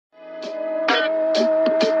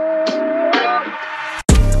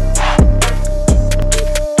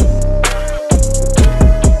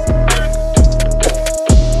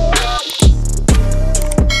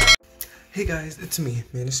it's me,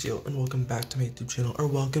 Manna Steel, and welcome back to my YouTube channel, or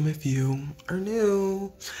welcome if you are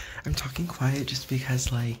new. I'm talking quiet just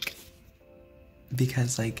because, I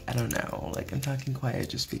don't know, I'm talking quiet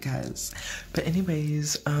just because. But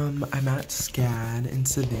anyways, I'm at SCAD in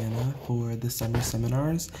Savannah for the summer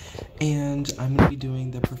seminars, and I'm gonna be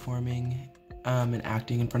doing the performing and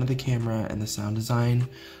acting in front of the camera and the sound design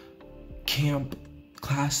camp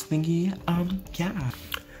class thingy. Yeah.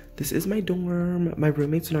 This is my dorm. My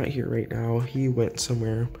roommate's not here right now. He went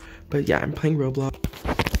somewhere. But yeah, I'm playing Roblox.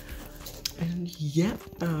 And yeah,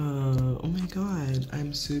 oh my god.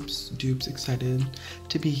 I'm soups dupes excited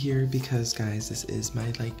to be here because, guys, this is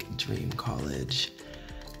my, dream college.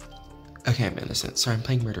 Okay, I'm innocent. Sorry, I'm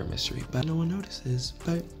playing murder mystery, but no one notices.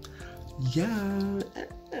 But yeah.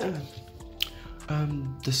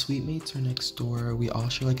 The suite mates are next door. We all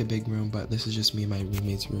share, a big room, but this is just me and my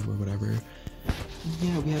roommate's room or whatever.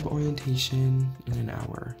 Yeah, we have orientation in an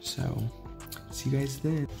hour, so see you guys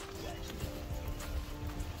then.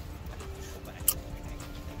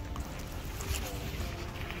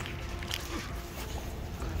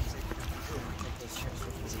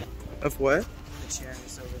 Of what? The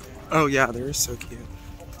chairs over there. Oh yeah, they're so cute.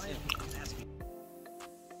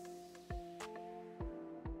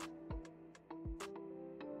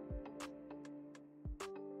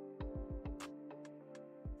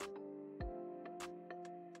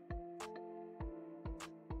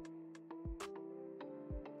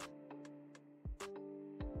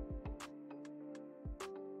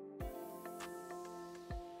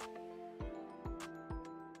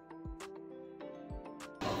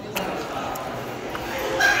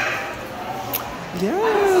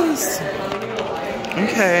 Yes.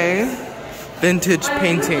 Okay. Vintage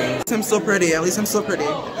painting. I'm still pretty. At least I'm still pretty.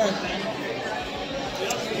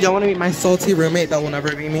 Y'all want to meet my salty roommate that will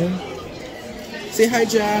never be me? Say hi,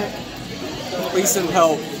 Jack. Please some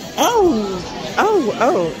help. Oh. Oh.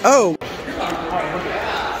 Oh. Oh.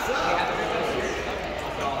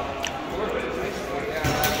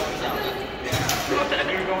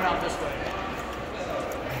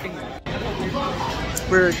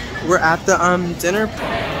 We're at the dinner.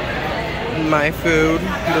 My food,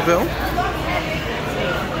 Deville.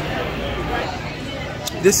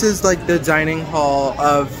 This is the dining hall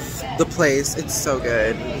of the place. It's so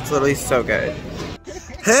good. It's literally so good.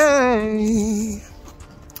 Hey!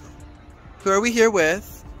 Who are we here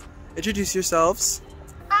with? Introduce yourselves.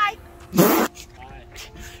 Hi.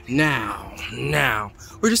 Now.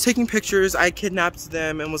 We're just taking pictures. I kidnapped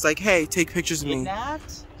them and was like, hey, take pictures of me.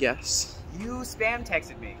 Kidnapped? Yes. You spam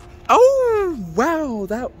texted me. Oh, wow,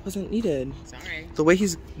 that wasn't needed. Sorry. The way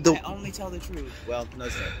he's... I only tell the truth. Well, no,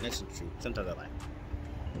 sir. That's the truth. Sometimes I lie.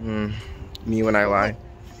 Me when I lie.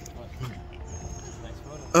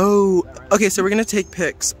 Oh, okay, so we're gonna take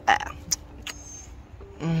pics. I'm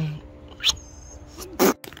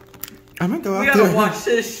gonna go out there. We gotta watch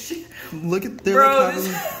this shit. Look at, they're Bro,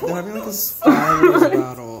 they're having a Star Wars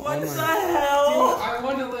battle. What oh the my. hell? Dude, I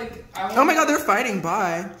wanna Oh my god, they're fighting.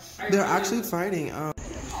 Bye. They're actually fighting.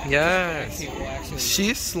 Yes.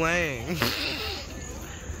 She's slaying.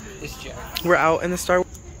 It's Jack. We're out in the Star Wars.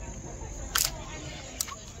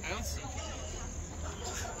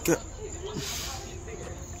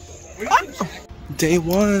 Day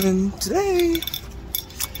one today.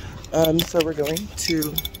 So we're going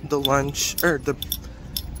to the lunch or the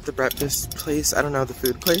breakfast place. I don't know, the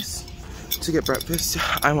food place to get breakfast.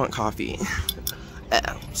 I want coffee.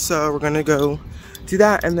 So we're gonna go do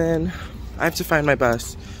that, and then I have to find my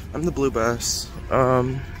bus. I'm the blue bus.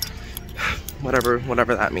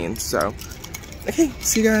 Whatever that means. So okay,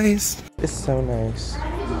 see you guys. It's so nice.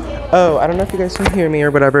 Oh, I don't know if you guys can hear me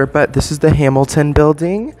or whatever, but this is the Hamilton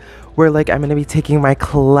building where I'm gonna be taking my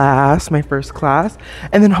class, my first class,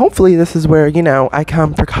 and then hopefully this is where, I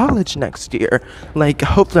come for college next year.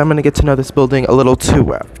 Hopefully I'm gonna get to know this building a little too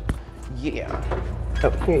well. Yeah. Oh,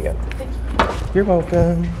 here you go. You're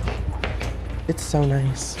welcome. It's so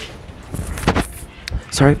nice.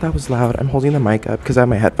 Sorry if that was loud. I'm holding the mic up because I have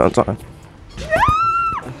my headphones on.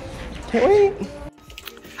 Can't wait.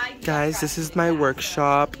 Guys, this is my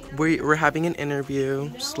workshop. We're having an interview.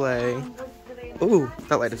 Slay. Ooh,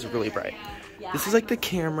 that light is really bright. This is the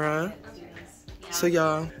camera. So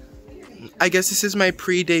y'all, I guess this is my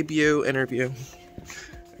pre-debut interview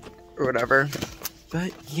or whatever.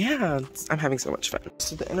 But yeah, I'm having so much fun. Just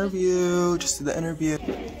did the interview. These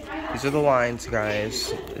are the lines,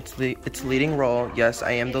 guys. It's leading role. Yes,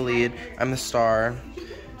 I am the lead. I'm the star.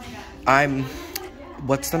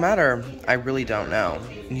 What's the matter? I really don't know.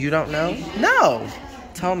 You don't know? No!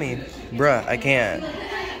 Tell me. Bruh, I can't.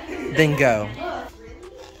 Then go.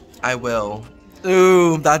 I will.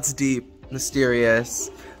 Ooh, that's deep. Mysterious.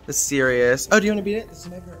 The serious. Oh, do you want to beat it? This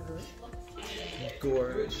is my burger.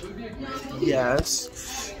 Gorge.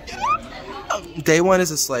 Yes. Day 1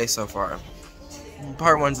 is a sleigh so far.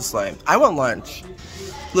 Part 1's a sleigh. I want lunch.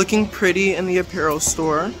 Looking pretty in the apparel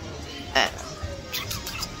store.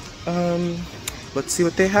 Let's see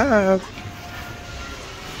what they have.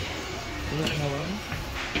 Hello?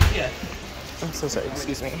 Yeah. I'm so sorry,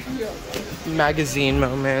 excuse me. Magazine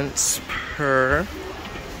moments per.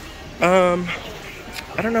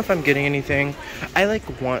 I don't know if I'm getting anything. I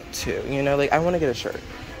like want to, you know, like I want to get a shirt.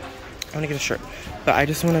 But I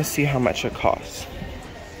just want to see how much it costs.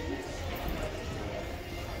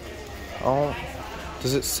 Oh,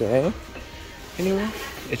 does it say anywhere?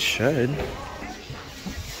 It should.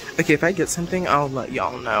 Okay, if I get something, I'll let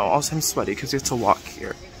y'all know. Also, I'm sweaty because we have to walk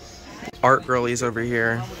here. Art girlies over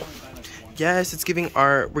here. Yes, it's giving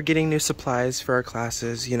art. We're getting new supplies for our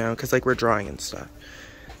classes, you know, because like we're drawing and stuff.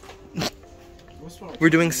 We're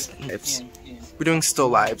doing still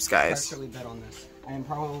lives, guys. I am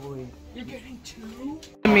probably. You're getting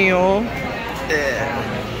 2? Meal.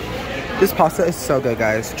 This pasta is so good,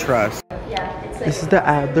 guys. Trust. This is the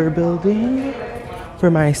Adler building for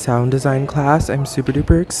my sound design class. I'm super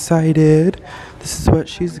duper excited. This is what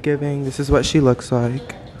she's giving. This is what she looks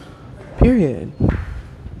like. Period.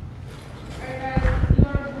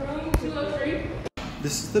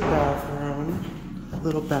 This is the bathroom.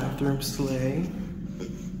 Little bathroom sleigh.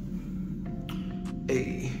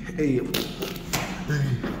 Hey.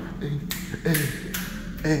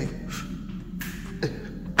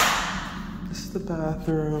 This is the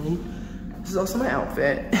bathroom. This is also my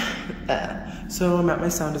outfit. So I'm at my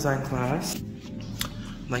sound design class.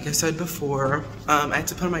 Like I said before, I had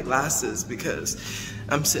to put on my glasses because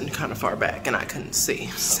I'm sitting kind of far back and I couldn't see.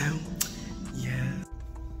 So, yeah.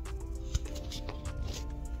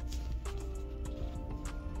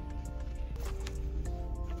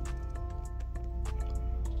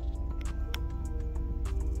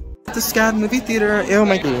 The SCAD movie theater. Ew,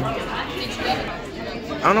 my god.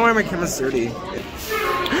 I don't know why my camera's dirty.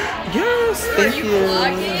 Yes, thank you.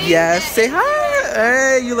 Yes, say hi.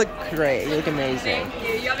 Hey, you look great. You look amazing. Thank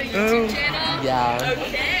you. You have a YouTube channel? Yeah.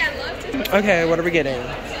 Okay, I'd love to. Okay, what are we getting?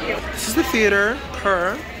 This is the theater.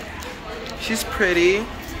 Her. She's pretty.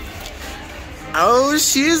 Oh,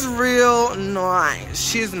 she's real nice.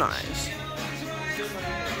 She's nice.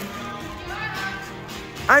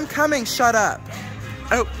 I'm coming. Shut up.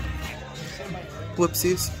 Oh.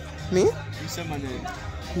 Whoopsies. Me? You said my name.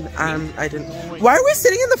 I didn't. Why are we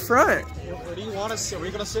sitting in the front? Where do you want to sit? Are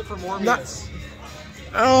we gonna sit for more minutes?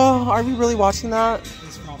 Oh, are we really watching that?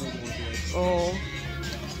 It's probably more good. Oh.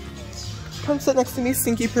 Come sit next to me,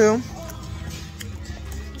 Stinky Poo.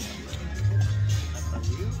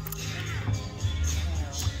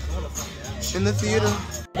 In the theater.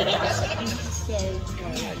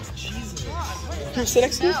 Come sit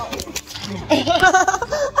next to me.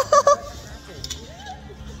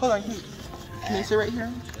 Hold on, can you sit right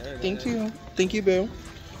here? Thank you. Thank you, boo.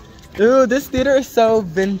 Ooh, this theater is so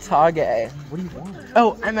vintage. What do you want?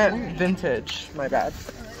 Oh, I meant vintage. My bad.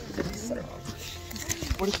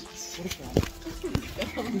 What is that?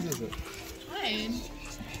 Whose is it? Fine.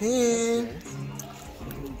 Hey.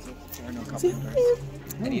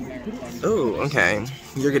 Oh, okay.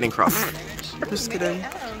 You're getting crossed. Just kidding.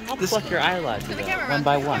 I'll pluck your eyelashes out, one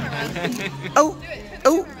by one.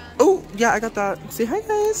 Oh, yeah, I got that. Say hi,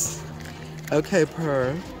 guys. Okay,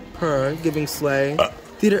 purr, giving slay.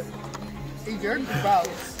 Theater. You're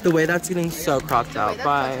gross. The way that's getting so cropped out.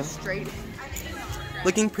 Bye.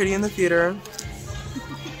 Looking pretty in the theater.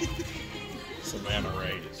 Savannah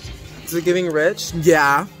Rays. Is it giving rich?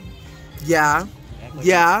 Yeah.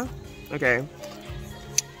 Okay.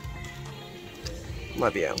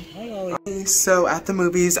 Love you. Okay, so at the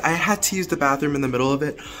movies, I had to use the bathroom in the middle of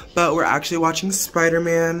it, but we're actually watching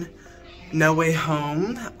Spider-Man No Way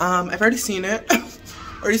Home. I've already seen it.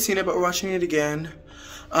 But we're watching it again.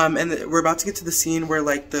 And we're about to get to the scene where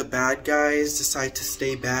like the bad guys decide to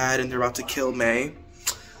stay bad and they're about to kill May.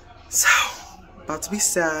 So, about to be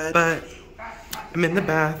sad, but I'm in the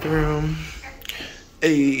bathroom.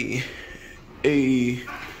 A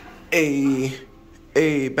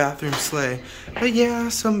bathroom sleigh. But yeah,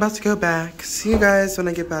 so I'm about to go back. See you guys when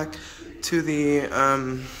I get back to the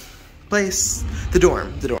place, the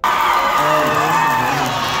dorm.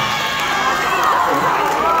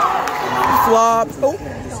 Flop. Oh.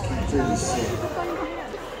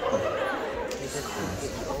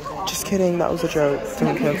 Just kidding, that was a joke.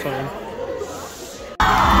 Don't cancel me.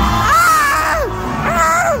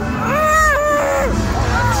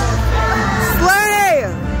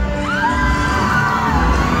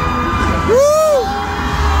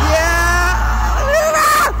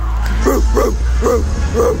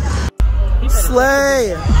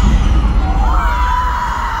 Slay!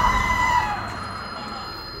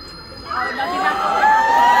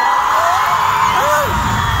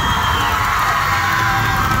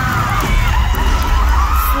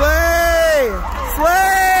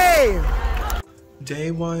 Slay!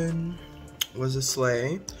 Day one was a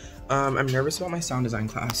slay. I'm nervous about my sound design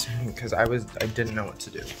class because I didn't know what to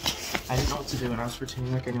do. I didn't know what to do and I was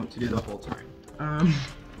pretending like I knew what to do the whole time.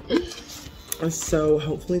 So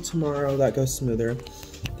hopefully tomorrow that goes smoother.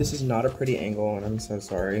 This is not a pretty angle and I'm so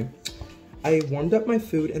sorry. I warmed up my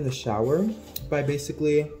food in the shower by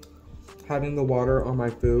basically having the water on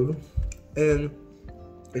my food and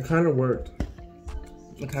it kind of worked.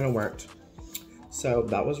 So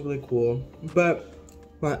that was really cool. But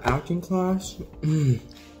my acting class,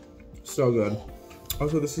 so good.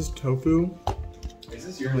 Also, this is tofu. Is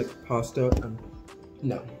this your with pasta?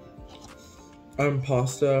 No.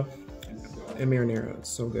 Pasta and marinara. It's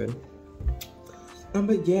so good.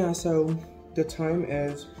 But yeah, so the time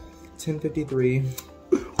is 10:53.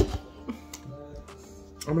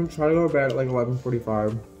 I'm gonna try to go to bed at like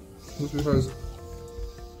 11:45. Just because.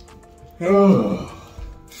 Hey.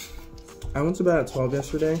 I went to bed at 12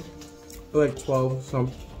 yesterday. Or like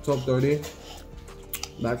 12:30.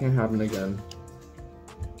 That can happen again.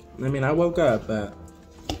 I mean, I woke up, but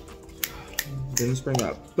didn't spring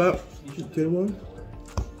up. But good one.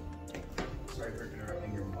 Sorry for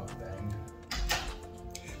interrupting your mukbang.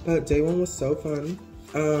 But day one was so fun.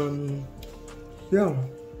 Yeah.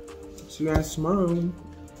 See you guys tomorrow.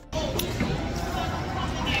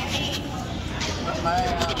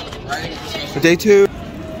 For day two,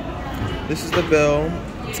 this is the bill.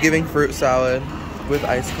 It's giving fruit salad with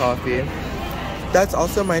iced coffee. That's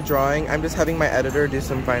also my drawing. I'm just having my editor do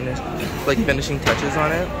some finishing touches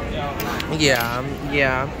on it.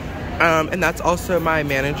 Yeah. And that's also my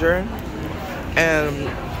manager. And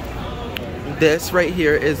this right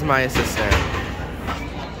here is my assistant.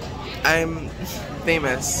 I'm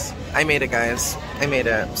famous. I made it, guys. I made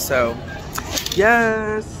it. So,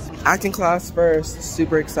 yes. Acting class first.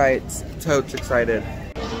 Super excited. Totes excited.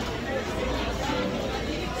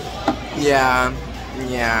 Yeah.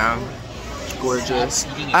 Gorgeous.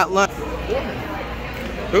 At lunch.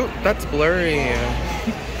 Ooh, that's blurry.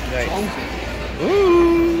 Yikes.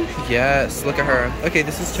 Ooh. Yes, look at her. Okay,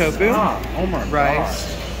 this is tofu. Oh my rice.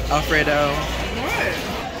 God. Alfredo.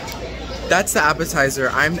 What? That's the appetizer.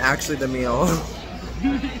 I'm actually the meal.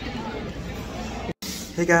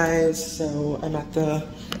 Hey guys, so I'm at the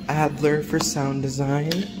Adler for sound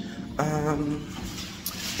design. I'm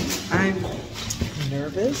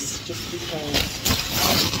nervous just because.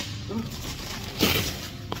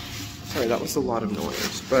 Sorry, that was a lot of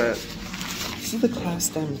noise, but this is the class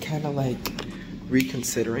that I'm kind of like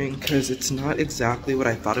reconsidering because it's not exactly what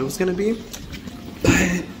I thought it was gonna be.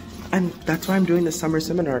 But that's why I'm doing the summer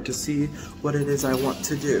seminar, to see what it is I want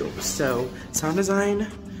to do. So sound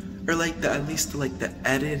design, or like at least the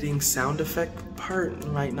editing sound effect part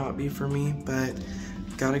might not be for me, but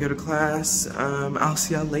gotta go to class. I'll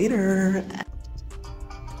see y'all later.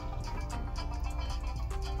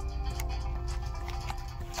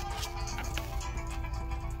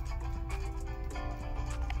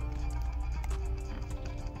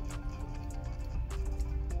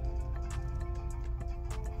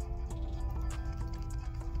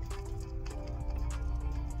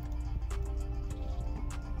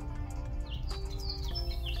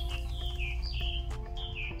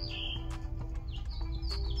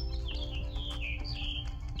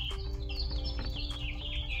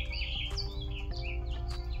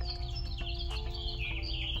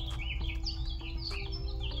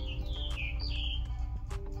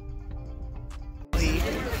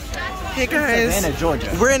 Hey guys, Savannah,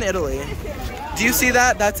 Georgia. We're in Italy. Do you see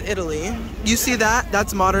that? That's Italy. You see that?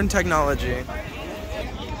 That's modern technology.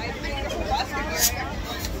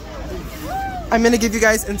 I'm gonna give you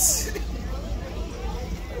guys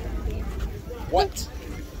What?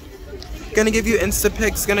 Gonna give you Insta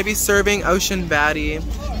pics. Gonna be serving Ocean Baddie.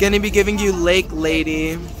 Gonna be giving you Lake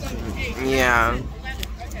Lady. Yeah.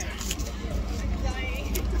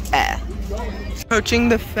 Approaching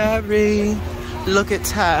the ferry. Look at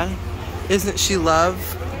her. Isn't she love?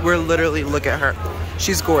 We're literally, look at her.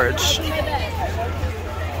 She's gorge.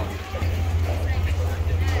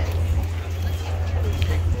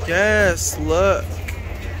 Yes, look.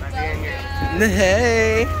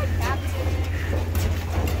 Hey.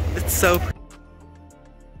 It's so pretty.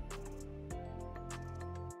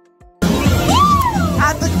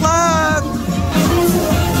 At the club.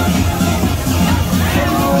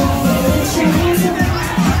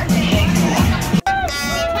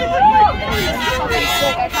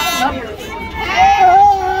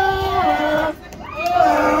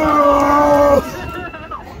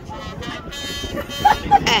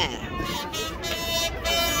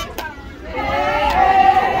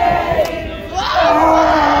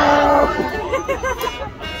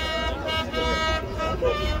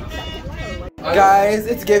 Guys,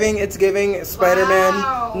 it's giving Spider-Man.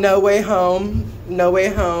 Wow. No Way Home. No Way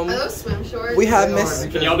Home. Are those swim shorts? We have Miss.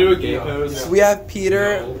 Can y'all do a gay pose? We have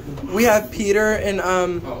Peter. We have Peter and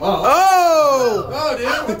Oh! Oh, dude,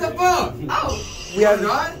 what the fuck? Oh, We have.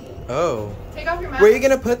 Not? Oh. take off your mask. Where are you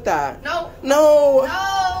gonna put that? No. No.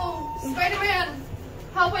 No. Spider-Man.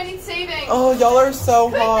 Help, I need saving. Oh, y'all are so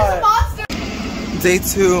Quick, there's a hot. monster. Day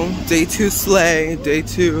two slay, day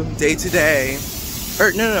today.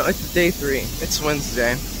 Or no, it's day 3. It's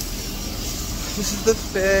Wednesday. This is the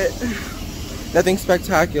fit. Nothing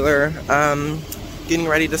spectacular. Getting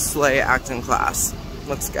ready to slay acting class.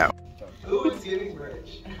 Let's go. Ooh, it's getting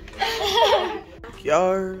rich.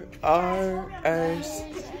 R-R-S.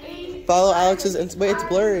 Follow Alex's wait, it's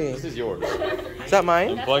blurry. This is yours. Is that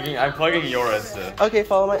mine? I'm plugging your Insta. Okay,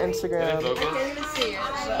 follow my Can I Instagram. focus? I can't even see it,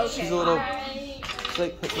 but okay. She's a little. She's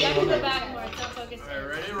like put me on her. Alright,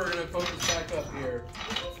 ready? We're gonna focus back up here.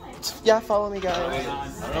 Yeah, follow me, guys.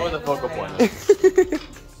 I don't know where the focal point is.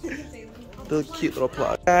 The cute little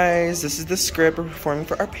plug. Guys, this is the script we're performing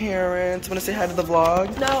for our parents. Want to say hi to the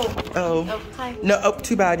vlog? No. Oh. Hi. No, oh,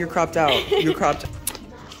 too bad. You're cropped out. You're cropped.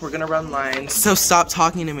 We're gonna run lines. So stop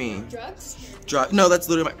talking to me. Drugs? No, that's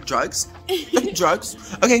literally my drugs. Drugs.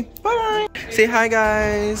 Okay, bye. Say hi,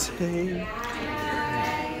 guys. Hey.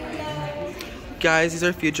 Guys, these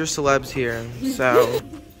are future celebs here. So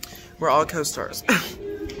we're all co-stars.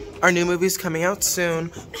 Our new movie's coming out soon.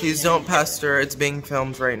 Please don't pester. It's being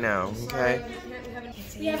filmed right now. Okay.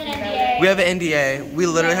 We have an NDA. We have an NDA. We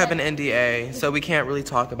literally have an NDA, so we can't really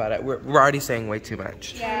talk about it. We're already saying way too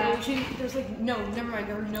much. Yeah. There's like, no, never mind.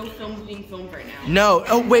 There are no films being filmed right now. No.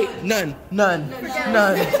 Oh wait, none.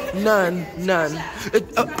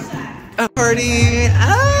 Party.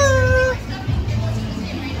 Ah.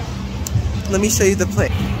 Let me show you the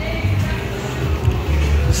place.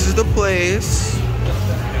 This is the place.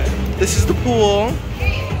 This is the pool.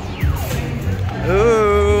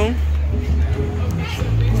 Ooh.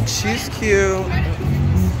 She's cute.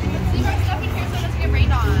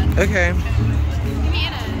 Okay.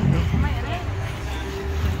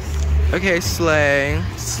 Okay, slay.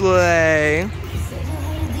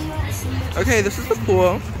 Okay, this is the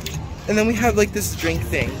pool. And then we have like this drink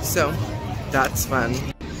thing, so that's fun.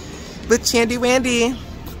 With Chandy Wandy.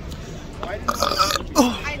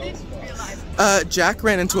 Jack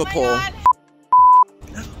ran into a pole.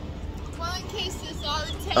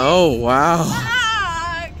 Oh, wow.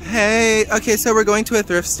 Hey, okay, so we're going to a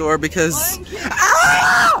thrift store because...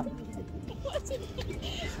 Ah!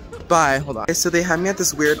 Bye, hold on. Okay, so they had me at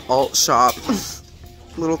this weird alt shop.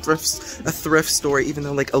 A thrift store, even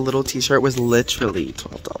though like a little t-shirt was literally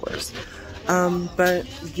 $12. But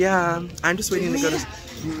yeah, I'm just waiting to go to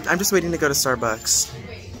Starbucks.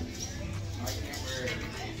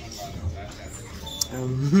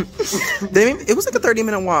 It was like a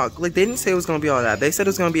 30-minute walk. Like, they didn't say it was gonna be all that. They said it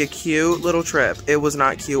was gonna be a cute little trip. It was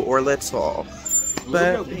not cute or little.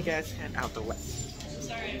 But big ass head out the way.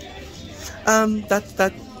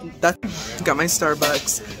 That got my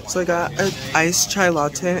Starbucks. So I got an iced chai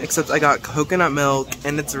latte, except I got coconut milk,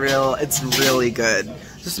 and it's really good.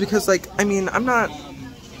 Just because, like, I mean, I'm not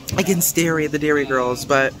against dairy, the dairy girls,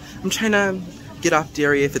 but I'm trying to get off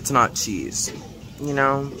dairy if it's not cheese. You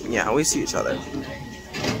know? Yeah, we see each other.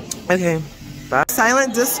 Okay, bye.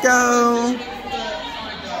 Silent disco.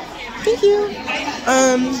 Thank you.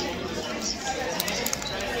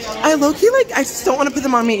 I low-key, like, I just don't want to put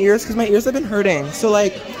them on my ears because my ears have been hurting. So,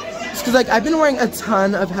 like, because, like, I've been wearing a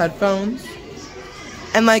ton of headphones.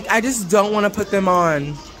 And, like, I just don't want to put them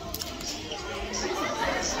on.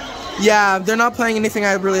 Yeah, they're not playing anything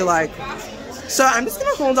I really like. So I'm just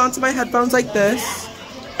going to hold on to my headphones like this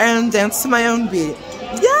and dance to my own beat.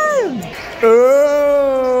 Yeah! Oh!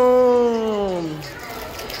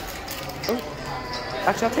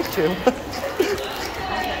 Actually, I'll take 2.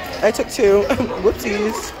 I took 2.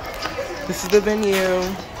 Whoopsies. This is the venue.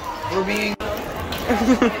 We're being...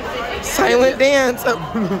 Silent dance. Oh.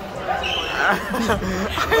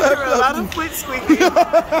 A lot of foot squeaking.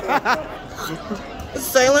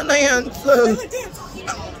 Silent dance. Silent dance.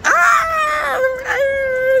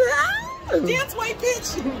 Dance, white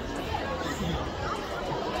bitch.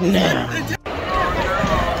 No.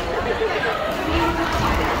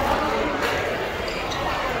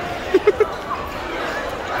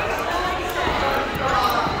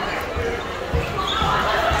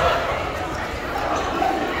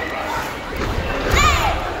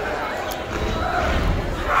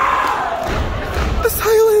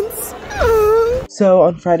 So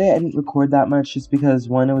on Friday I didn't record that much just because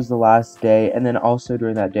one, it was the last day, and then also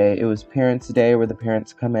during that day it was Parents' Day where the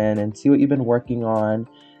parents come in and see what you've been working on,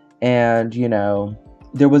 and you know,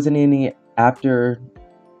 there wasn't any after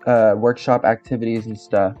workshop activities and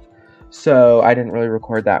stuff. So I didn't really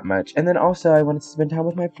record that much. And then also I wanted to spend time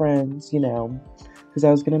with my friends, you know, because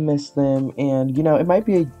I was going to miss them. And, you know, it might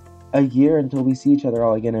be a year until we see each other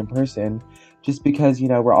all again in person. Just because, you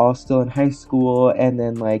know, we're all still in high school and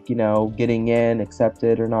then, like, you know, getting in,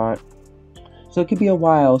 accepted or not. So it could be a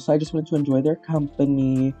while. So I just wanted to enjoy their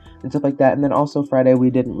company and stuff like that. And then also Friday we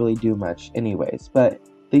didn't really do much anyways. But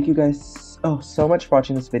thank you guys so much for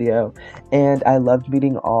watching this video, and I loved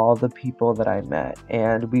meeting all the people that I met,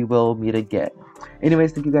 and we will meet again.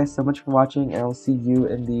 Anyways, thank you guys so much for watching, and I'll see you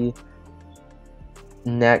in the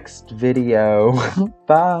next video.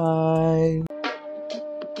 Bye!